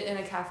sit in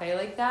a cafe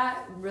like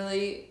that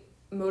really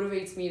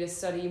motivates me to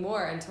study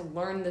more and to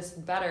learn this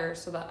better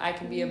so that I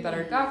can be a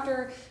better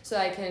doctor, so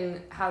I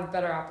can have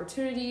better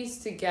opportunities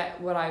to get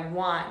what I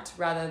want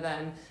rather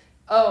than,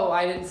 oh,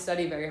 I didn't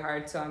study very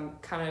hard, so I'm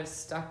kind of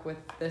stuck with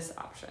this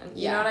option.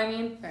 You know what I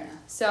mean? Fair enough.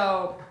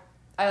 So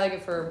I like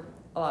it for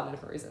a lot of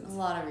different reasons. A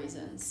lot of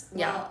reasons.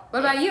 Yeah. Well, what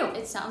about you?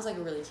 It sounds like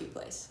a really cute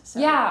place. So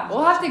yeah,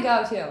 we'll have to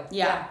go too.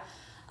 Yeah.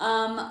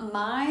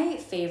 My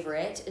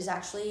favorite is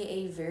actually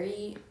a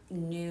very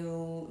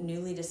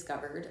newly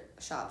discovered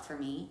shop for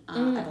me.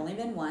 I've only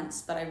been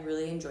once, but I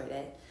really enjoyed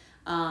it.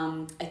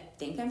 I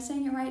think I'm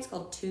saying it right. It's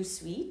called Tout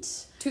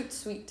Suite. Tout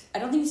Suite. I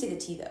don't think you say the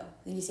T though.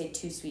 I think you say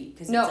Tout Suite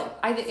because it's like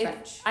I think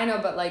French. I know,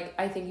 but like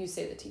I think you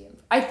say the T.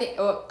 I think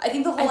the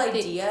whole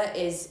idea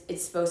is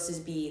it's supposed to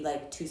be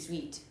like too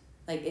sweet.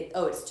 Like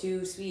it's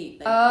too sweet.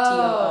 Like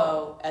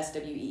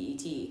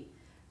TOOSWEET,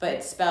 but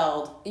it's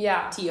spelled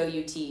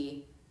TOUTSUITE.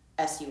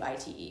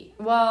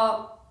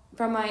 Well,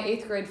 from my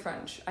 8th grade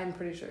French, I'm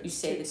pretty sure you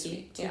say the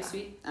T. Too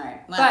sweet. All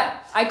right, well,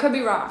 but I could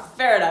be wrong.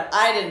 Fair enough.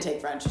 I didn't take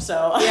French,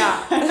 so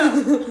yeah, I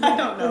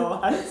don't know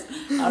how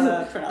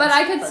to pronounce. But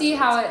I could see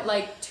how it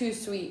like too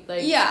sweet.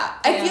 Like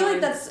I feel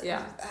like that's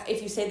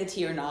if you say the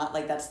T or not,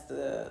 like that's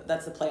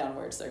the play on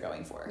words they're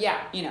going for.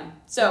 Yeah,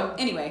 So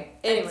anyway,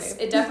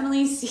 it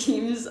definitely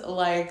seems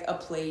like a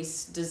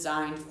place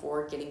designed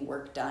for getting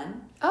work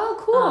done. Oh,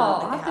 cool!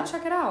 I'll have to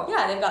check it out.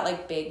 Yeah, they've got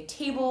like big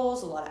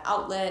tables, a lot of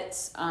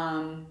outlets.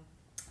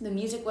 The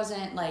music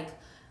wasn't like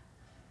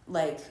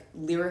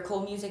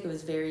lyrical music. It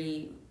was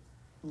very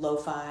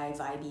lo-fi,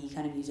 vibey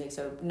kind of music.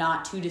 So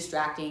not too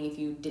distracting if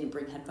you didn't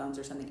bring headphones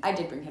or something. I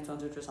did bring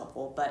headphones, which was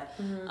helpful, but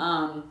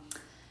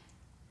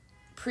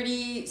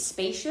pretty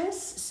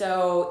spacious.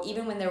 So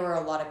even when there were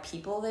a lot of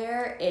people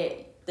there,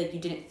 you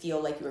didn't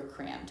feel like you were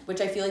crammed, which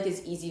I feel like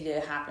is easy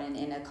to happen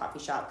in a coffee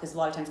shop because a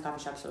lot of times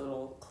coffee shops are a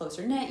little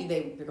closer knit.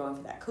 You're going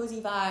for that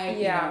cozy vibe.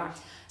 Yeah.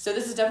 So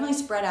this is definitely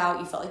spread out.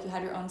 You felt like you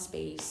had your own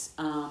space.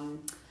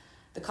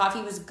 The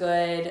coffee was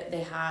good.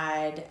 They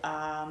had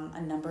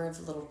a number of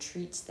little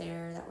treats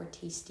there that were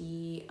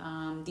tasty.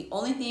 The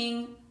only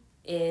thing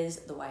is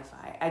the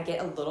Wi-Fi. I get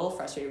a little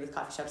frustrated with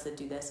coffee shops that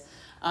do this,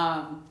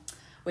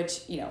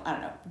 which, I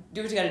don't know.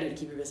 Do what you got to do to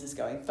keep your business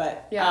going.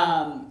 But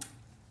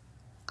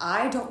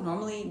I don't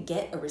normally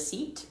get a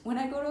receipt when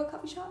I go to a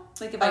coffee shop.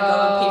 Like if I go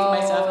and pay for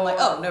my stuff, I'm like,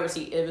 oh, no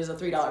receipt. It was a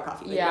 $3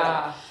 coffee. Like,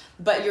 whatever.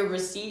 But your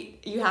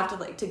receipt, you have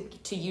to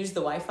to use the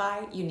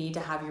Wi-Fi, you need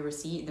to have your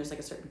receipt and there's like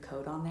a certain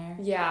code on there.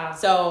 Yeah.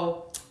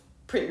 So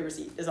print your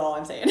receipt is all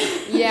I'm saying.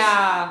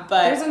 Yeah.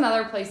 But there's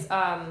another place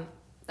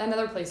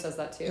does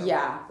that too.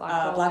 Yeah.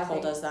 Black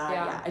Hole does that.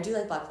 Yeah. I do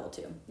like Black Hole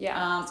too.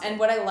 Yeah. And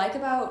what I like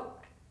about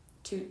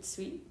Tout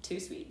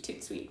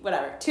Suite,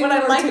 whatever. What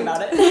I like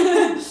about it,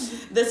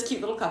 this cute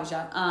little coffee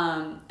shop,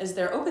 is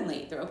they're open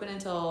late. They're open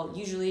until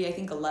usually I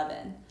think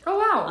 11. Oh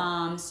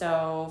wow.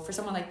 So for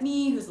someone like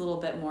me who's a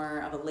little bit more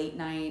of a late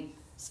night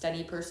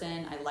study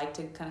person, I like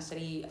to kind of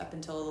study up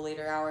until the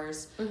later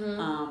hours.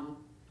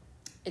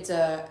 It's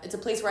a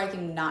place where I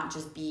can not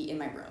just be in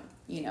my room.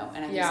 you know,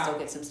 and I can still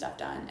get some stuff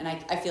done. And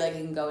I feel like I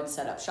can go and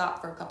set up shop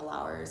for a couple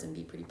hours and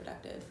be pretty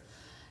productive.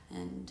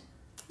 And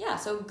yeah,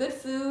 so good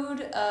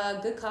food,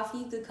 good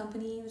coffee, good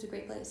company. It was a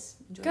great place.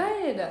 Enjoyed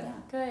it. Yeah.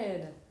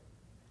 Good.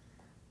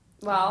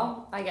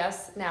 Well, I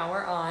guess now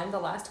we're on the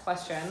last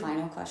question.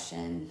 Final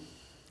question.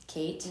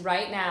 Kate.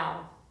 Right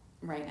now.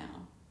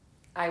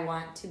 I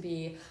want to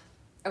be...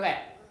 Okay.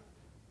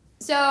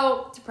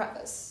 So, to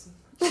preface...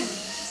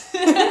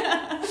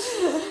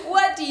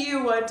 What do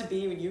you want to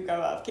be when you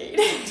grow up, Kate?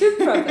 To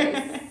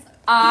preface,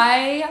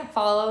 I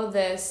follow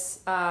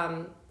this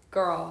woman,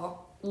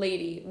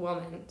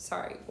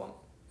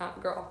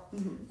 not girl,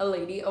 a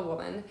lady, a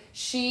woman.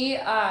 She,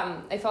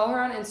 I follow her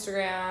on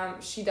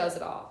Instagram. She does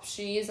it all.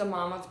 She's a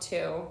mom of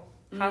 2,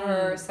 had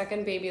her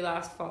second baby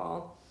last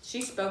fall.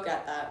 She spoke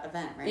at that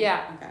event, right?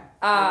 Yeah. Okay.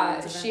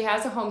 She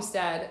has a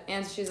homestead,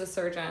 and she's a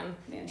surgeon,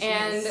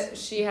 and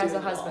she has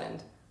a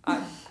husband.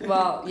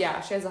 Well,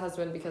 yeah, she has a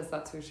husband because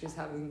that's who she's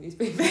having these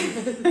babies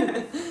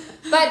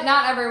with. But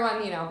not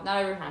everyone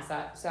has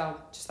that.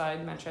 So just thought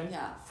I'd mention.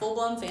 Yeah,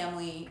 full-blown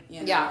family, you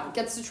know. Yeah,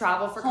 gets to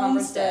travel for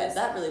homestead. Conferences.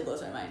 That really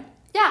blows my mind.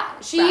 Yeah,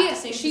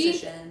 Practicing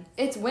position.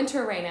 It's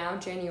winter right now,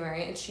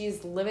 January, and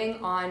she's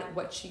living on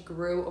what she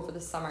grew over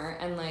the summer,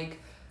 and like,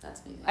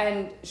 that's amazing.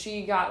 And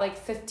she got like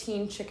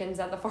 15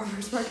 chickens at the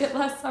farmer's market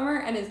last summer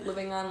and is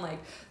living on like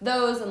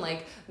those and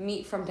like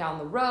meat from down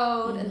the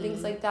road and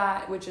things like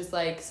that, which is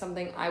like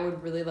something I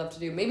would really love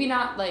to do. Maybe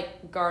not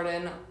like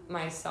garden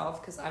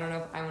myself, because I don't know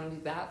if I want to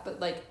do that,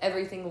 but like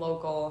everything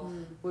local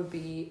would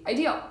be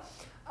ideal.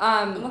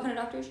 And what kind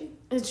of doctor is she?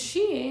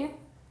 She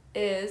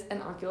is an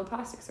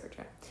oculoplastic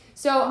surgeon.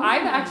 So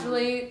I've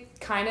actually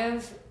kind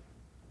of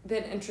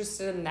been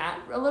interested in that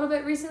a little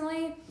bit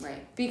recently,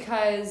 right?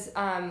 Because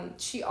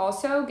she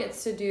also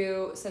gets to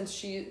do, since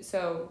she's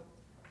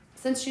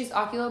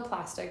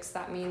oculoplastics,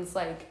 that means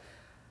like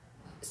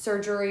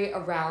surgery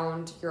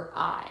around your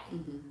eye.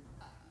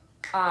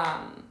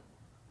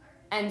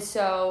 And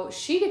so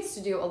she gets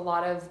to do a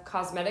lot of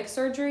cosmetic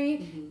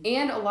surgery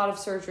and a lot of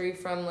surgery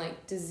from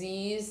like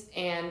disease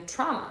and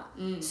trauma.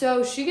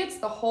 So she gets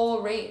the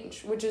whole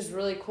range, which is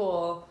really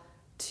cool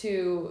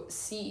to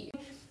see.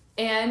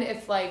 And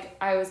if, like,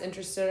 I was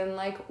interested in,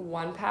 like,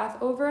 one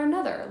path over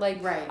another.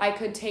 Like, I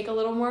could take a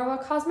little more of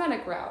a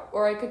cosmetic route.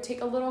 Or I could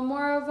take a little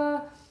more of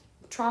a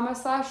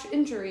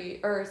trauma/injury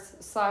or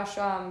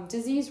 /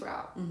 disease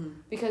route.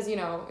 Because, you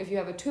know, if you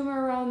have a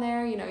tumor around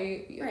there, you know,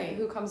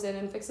 who comes in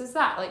and fixes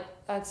that? Like,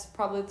 that's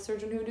probably the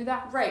surgeon who would do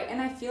that. Right.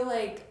 And I feel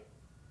like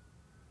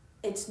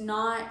it's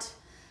not...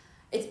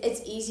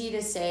 It's easy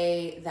to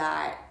say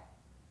that,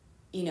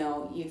 you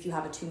know, if you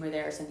have a tumor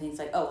there or something, it's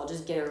like, oh, we'll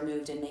just get it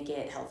removed and make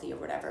it healthy or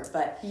whatever.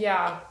 But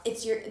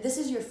this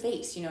is your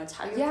face, you know, it's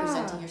how you're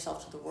presenting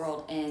yourself to the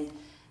world, and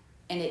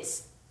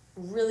it's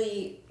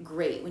really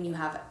great when you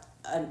have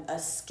a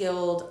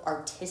skilled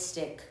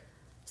artistic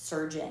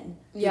surgeon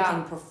who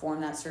can perform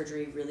that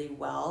surgery really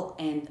well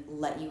and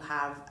let you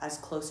have as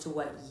close to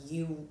what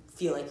you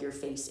feel like your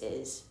face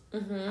is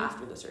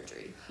after the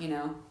surgery, you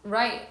know?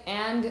 Right.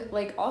 And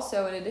like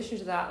also in addition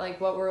to that, like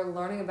what we're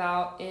learning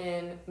about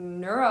in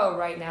neuro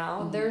right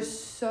now, there's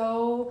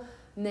so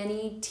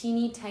many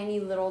teeny tiny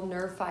little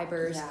nerve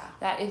fibers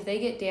that if they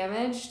get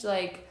damaged,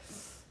 like,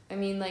 I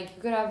mean, like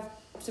you could have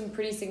some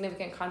pretty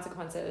significant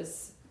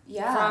consequences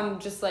from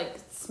just like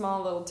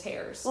small little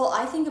tears. Well,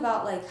 I think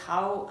about like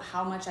how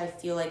much I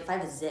feel like if I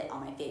have a zit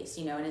on my face,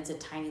 you know, and it's a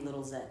tiny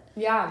little zit.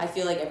 Yeah. I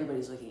feel like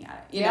everybody's looking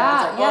at it. You know,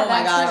 it's like, oh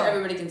my gosh,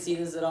 everybody can see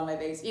this zit on my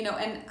face. You know,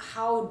 and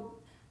how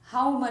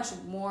much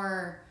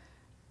more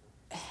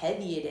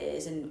heavy it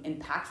is and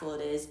impactful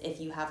it is if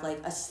you have like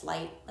a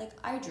slight like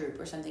eye droop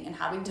or something and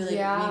having to like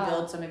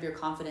rebuild some of your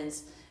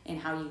confidence in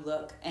how you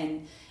look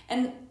and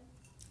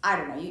I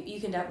don't know. We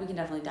can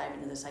definitely dive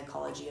into the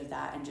psychology of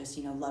that and just,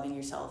 you know, loving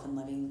yourself and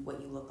loving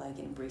what you look like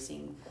and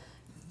embracing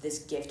this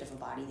gift of a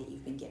body that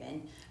you've been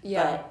given.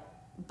 Yeah.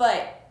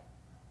 But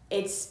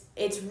it's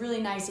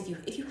really nice if you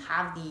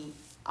have the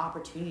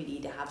opportunity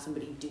to have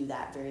somebody do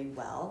that very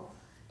well.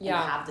 And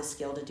have the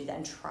skill to do that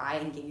and try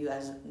and give you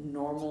as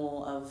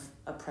normal of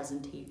a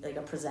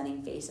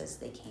presenting face as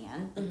they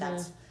can.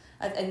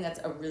 I think that's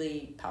a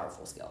really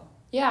powerful skill.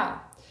 Yeah.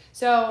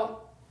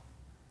 So.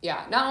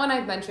 Yeah, not one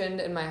I've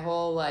mentioned in my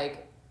whole,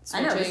 like,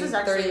 switching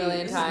 30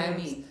 million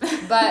times.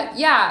 But,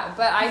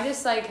 but I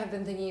just, like, have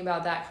been thinking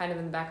about that kind of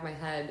in the back of my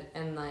head.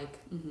 And, like,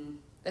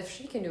 if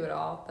she can do it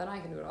all, then I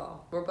can do it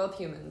all. We're both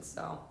humans,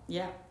 so.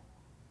 Yeah.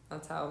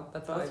 That's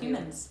both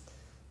humans.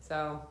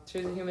 So,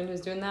 she's a human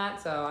who's doing that,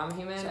 so I'm a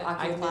human. So,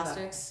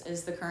 oculoplastics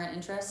is the current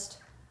interest?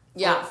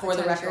 Yeah. For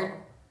the record?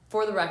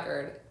 For the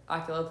record.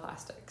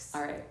 Oculoplastics.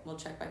 All right, we'll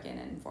check back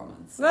in 4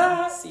 months.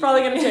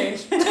 Probably gonna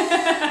change.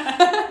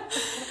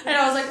 And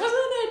I was like,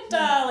 wasn't it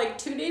like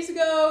 2 days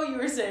ago you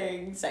were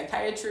saying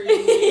psychiatry?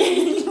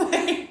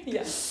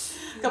 Yes.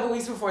 A couple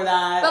weeks before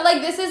that. But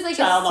like this is like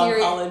child a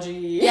serious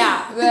oncology.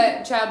 Yeah,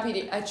 but child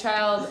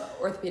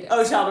orthopedics.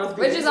 Oh, child orthopedics.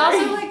 Which is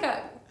also like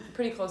a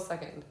pretty close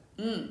second.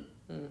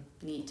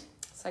 Neat.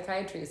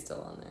 Psychiatry is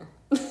still on there.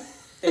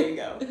 There you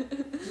go.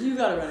 You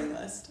got a running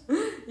list.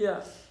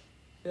 Yeah.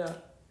 Yeah.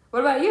 What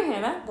about you,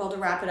 Hannah? Well, to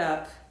wrap it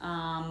up,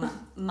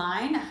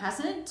 mine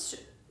hasn't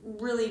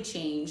really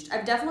changed.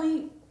 I've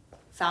definitely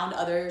found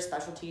other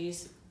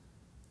specialties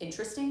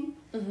interesting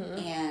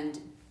and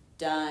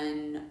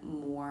done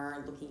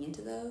more looking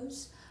into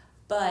those.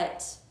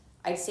 But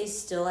I'd say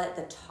still at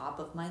the top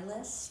of my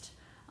list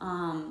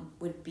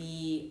would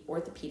be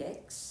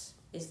orthopedics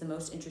is the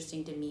most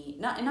interesting to me.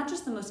 Not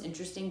just the most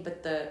interesting,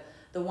 but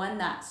the one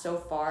that so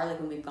far, like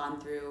when we've gone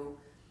through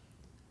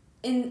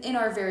in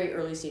our very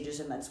early stages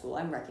of med school,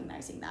 I'm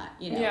recognizing that,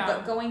 you know,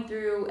 but going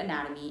through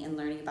anatomy and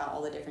learning about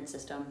all the different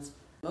systems,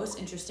 most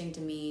interesting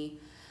to me,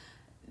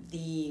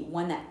 the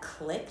one that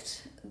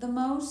clicked the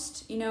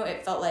most, you know,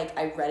 it felt like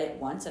I read it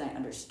once and I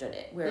understood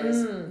it.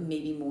 Whereas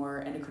maybe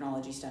more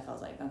endocrinology stuff, I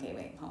was like, okay,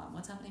 wait, hold on,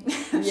 what's happening?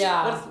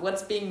 Yeah.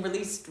 what's being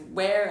released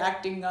where,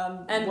 acting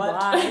on and what?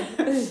 Why?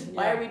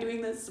 Why are we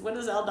doing this? When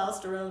is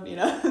aldosterone, you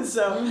know?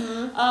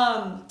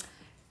 So,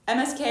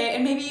 MSK,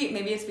 and maybe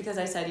it's because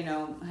I said, you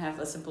know, I have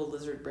a simple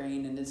lizard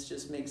brain and it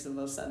just makes the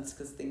most sense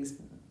because things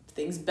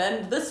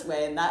bend this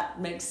way and that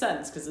makes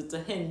sense because it's a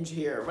hinge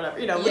here or whatever,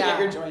 you know, look at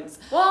your joints.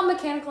 Well,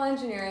 mechanical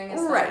engineering is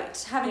right.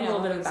 Having a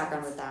little bit of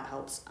background with that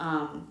helps.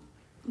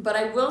 But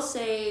I will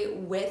say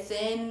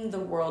within the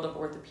world of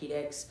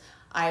orthopedics,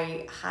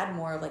 I had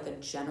more of like a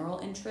general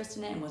interest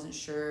in it and wasn't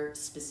sure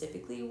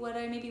specifically what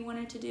I maybe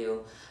wanted to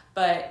do.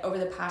 But over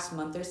the past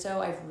month or so,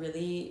 I've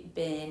really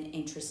been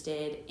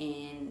interested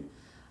in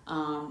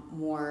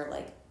more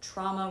like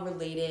trauma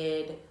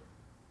related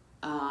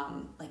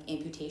like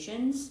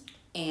amputations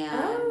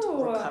and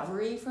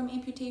recovery from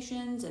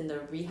amputations and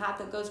the rehab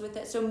that goes with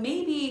it. So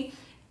maybe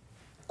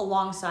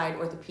alongside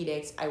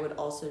orthopedics, I would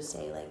also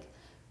say like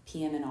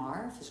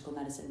PM&R, physical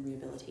medicine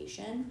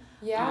rehabilitation.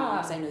 Yeah.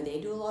 Because I know they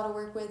do a lot of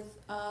work with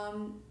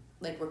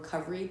like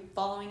recovery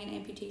following an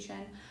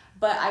amputation.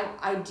 But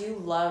I do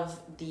love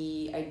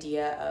the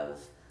idea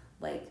of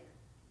like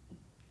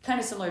kind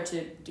of similar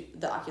to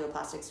the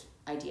oculoplastics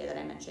idea that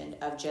I mentioned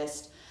of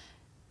just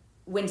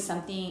when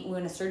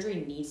a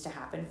surgery needs to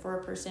happen for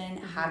a person,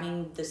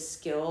 having the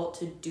skill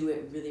to do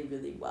it really,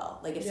 really well.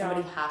 Like if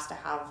somebody has to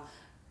have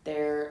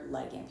their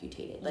leg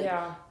amputated, like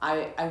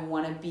I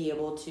want to be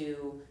able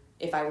to,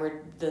 if I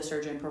were the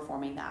surgeon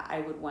performing that, I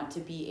would want to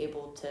be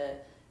able to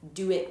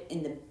do it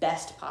in the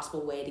best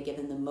possible way to give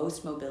them the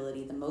most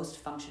mobility, the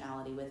most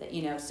functionality with it,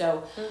 you know?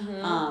 So,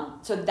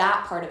 so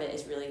that part of it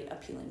is really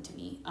appealing to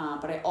me.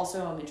 But I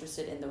also am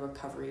interested in the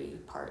recovery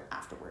part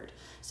afterward.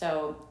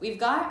 So we've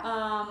got,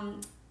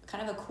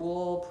 kind of a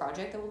cool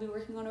project that we'll be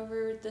working on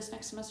over this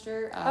next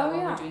semester.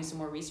 We're doing some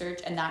more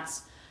research, and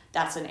that's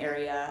an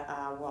area,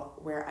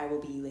 where I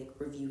will be like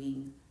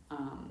reviewing,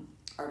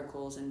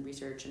 articles and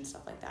research and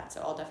stuff like that.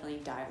 So I'll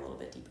definitely dive a little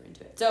bit deeper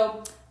into it.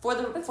 So for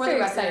the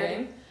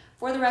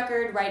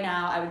record, right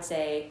now, I would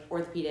say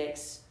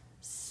orthopedics,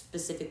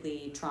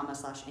 specifically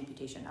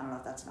trauma/amputation. I don't know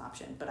if that's an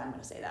option, but I'm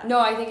going to say that. No,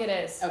 I think it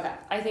is. Okay.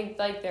 I think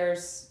like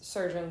there's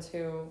surgeons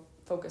who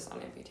focus on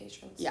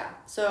amputations. Yeah.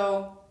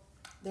 So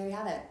there you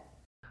have it.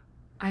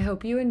 I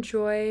hope you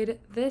enjoyed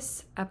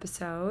this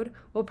episode.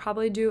 We'll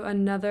probably do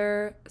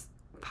another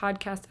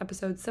podcast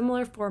episode,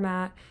 similar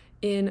format,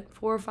 in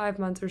 4 or 5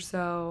 months or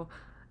so,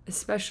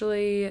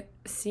 especially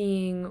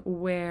seeing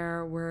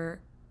where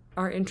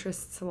our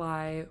interests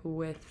lie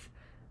with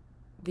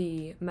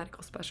the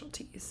medical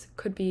specialties.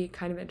 Could be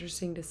kind of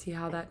interesting to see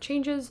how that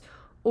changes,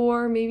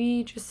 or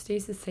maybe just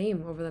stays the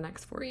same over the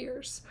next 4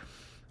 years.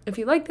 If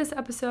you like this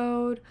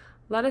episode,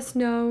 let us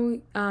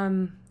know,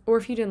 or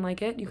if you didn't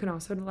like it, you can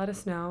also let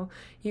us know.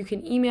 You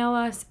can email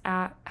us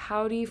at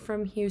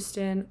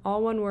howdyfromhouston,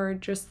 all one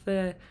word, just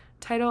the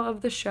title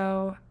of the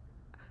show,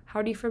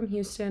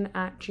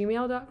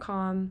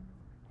 howdyfromhouston@gmail.com.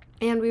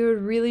 And we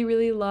would really,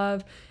 really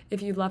love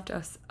if you left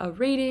us a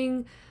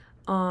rating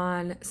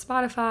on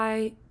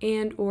Spotify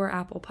and or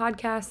Apple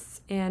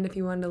Podcasts. And if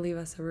you wanted to leave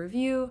us a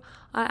review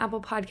on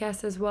Apple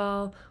Podcasts as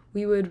well,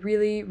 we would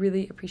really,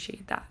 really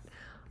appreciate that.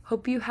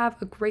 Hope you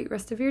have a great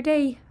rest of your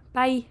day.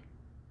 Bye.